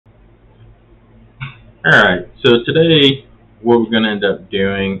Alright, so today what we're going to end up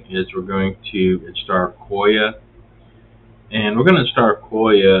doing is we're going to install KOYA. And we're going to install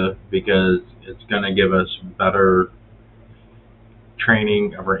KOYA because it's going to give us better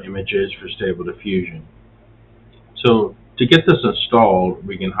training of our images for Stable Diffusion. So to get this installed,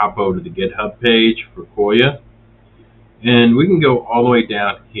 we can hop over to the GitHub page for KOYA. And we can go all the way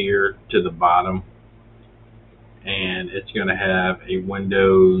down here to the bottom. And it's going to have a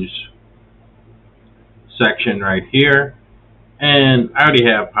Windows section right here, and I already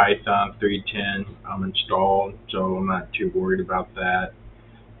have Python 3.10 installed, so I'm not too worried about that.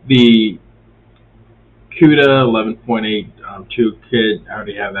 The CUDA 11.8 toolkit, I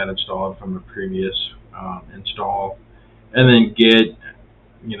already have that installed from a previous install. And then Git,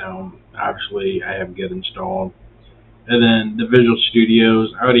 obviously I have Git installed. And then the Visual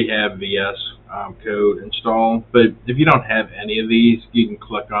Studios, I already have VS Code installed, but if you don't have any of these, you can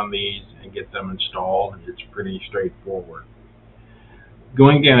click on these and get them installed. It's pretty straightforward.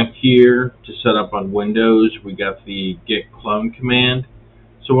 Going down here to set up on Windows, we got the git clone command.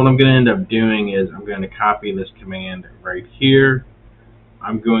 So what I'm going to end up doing is I'm going to copy this command right here.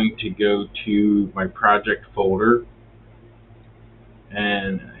 I'm going to go to my project folder,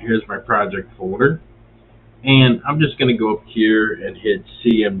 and here's my project folder. And I'm just going to go up here and hit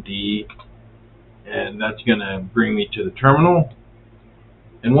CMD, and that's going to bring me to the terminal.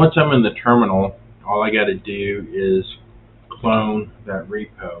 And once I'm in the terminal, all I got to do is clone that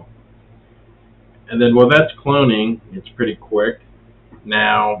repo. And then while that's cloning, it's pretty quick.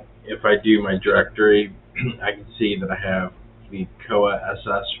 Now, if I do my directory, I can see that I have the KOYA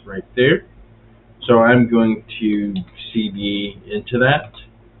SS right there. So I'm going to CD into that.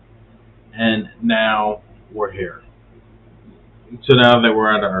 And now we're here. So now that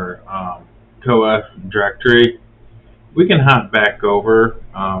we're at our KOYA directory, we can hop back over.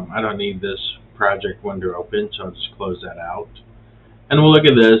 I don't need this project window open, so I'll just close that out. And we'll look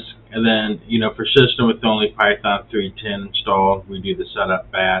at this, and then, for system with only Python 3.10 installed, we do the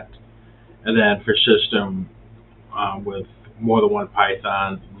setup bat. And then for system with more than one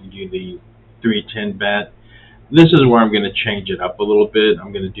Python, we do the 3.10 bat. This is where I'm going to change it up a little bit.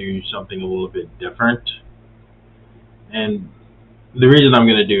 I'm going to do something a little bit different. And the reason I'm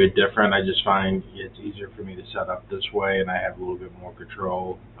going to do it different, I just find it's easier for me to set up this way, and I have a little bit more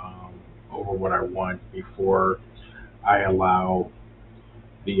control over what I want before I allow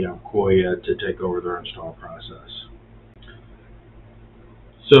the KOYA to take over their install process.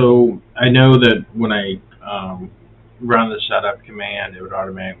 So I know that when I run the setup command, it would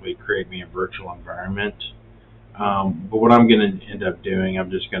automatically create me a virtual environment. But what I'm going to end up doing,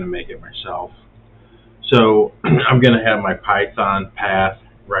 I'm just going to make it myself. So I'm going to have my Python path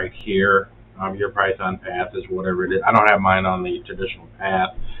right here. Your Python path is whatever it is. I don't have mine on the traditional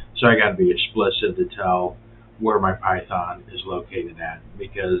path, so I got to be explicit to tell where my Python is located at,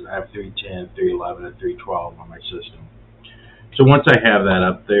 because I have 3.10, 3.11, and 3.12 on my system. So once I have that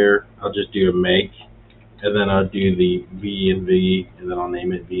up there, I'll just do a make, and then I'll do the V&V, and then I'll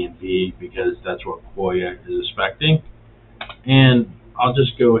name it V&V because that's what KOYA is expecting. And I'll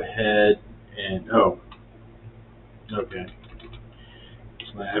just go ahead and, okay,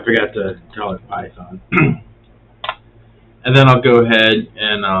 I forgot to tell it Python. And then I'll go ahead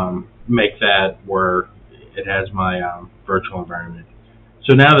and make that where it has my virtual environment.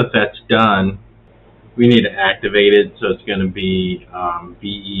 So now that that's done, we need to activate it. So it's going to be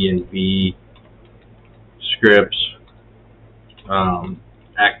V&V scripts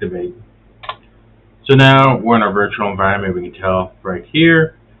activate. So now we're in our virtual environment. We can tell right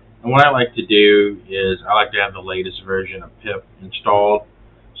here. And what I like to do is I like to have the latest version of pip installed.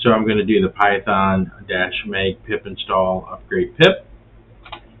 So I'm going to do the python-make pip install upgrade pip.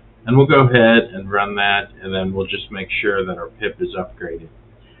 And we'll go ahead and run that, and then we'll just make sure that our pip is upgraded.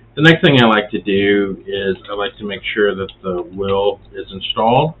 The next thing I like to do is I like to make sure that the will is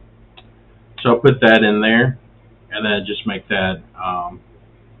installed. So I'll put that in there, and then just make that how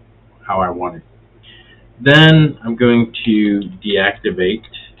I want it. Then I'm going to deactivate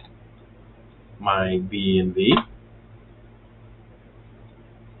my V&V.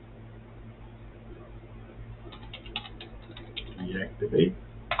 Deactivate.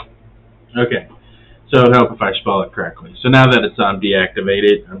 Okay, so it'll help if I spell it correctly. So now that it's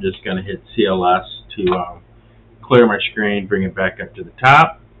deactivated, I'm just going to hit CLS to clear my screen, bring it back up to the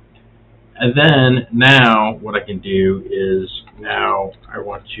top. And then now what I can do is now I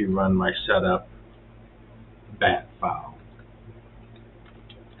want to run my setup bat file.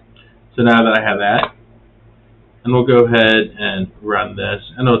 So now that I have that, and we'll go ahead and run this,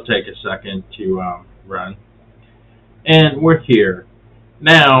 and it'll take a second to run. And we're here.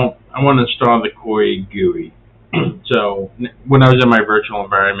 Now, I want to install the KOYA GUI. So when I was in my virtual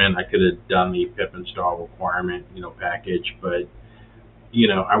environment, I could have done the pip install requirement, package, but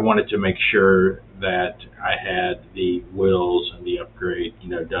I wanted to make sure that I had the wills and the upgrade,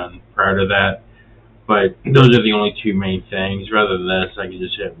 done prior to that. But those are the only two main things. Rather than this, I can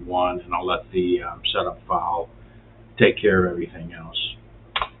just hit one, and I'll let the setup file take care of everything else.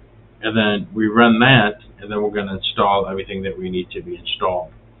 And then we run that, and then we're going to install everything that we need to be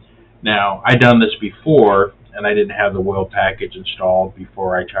installed. Now, I've done this before, and I didn't have the will package installed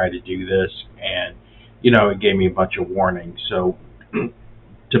before I tried to do this, and it gave me a bunch of warnings. So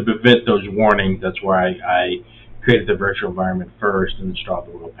to prevent those warnings, that's why I created the virtual environment first and installed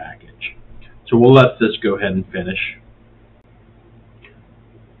the will package. So we'll let this go ahead and finish.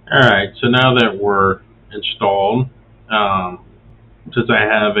 Alright, so now that we're installed, since I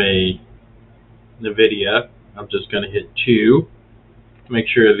have a NVIDIA, I'm just going to hit 2, make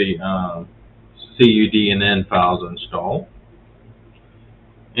sure the CUD and N files install,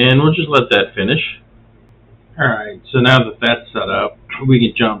 and we'll just let that finish. Alright, so now that that's set up, we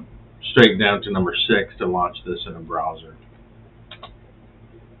can jump straight down to number 6 to launch this in a browser.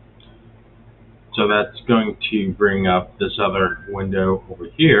 So that's going to bring up this other window over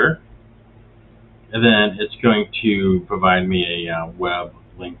here, and then it's going to provide me a web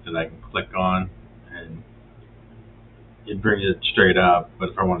link that I can click on, and it brings it straight up. But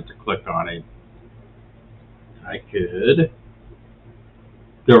if I wanted to click on it, I could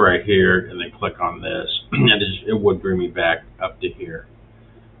go right here and then click on this, and it would bring me back up to here.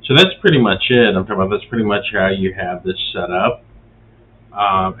 So that's pretty much it. I'm talking about that's pretty much how you have this set up.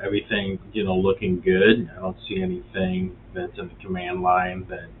 Everything, looking good. I don't see anything that's in the command line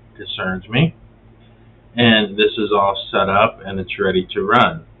that concerns me. And this is all set up and it's ready to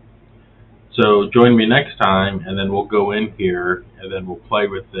run. So join me next time, and then we'll go in here and then we'll play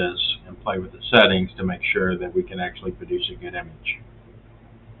with this and play with the settings to make sure that we can actually produce a good image.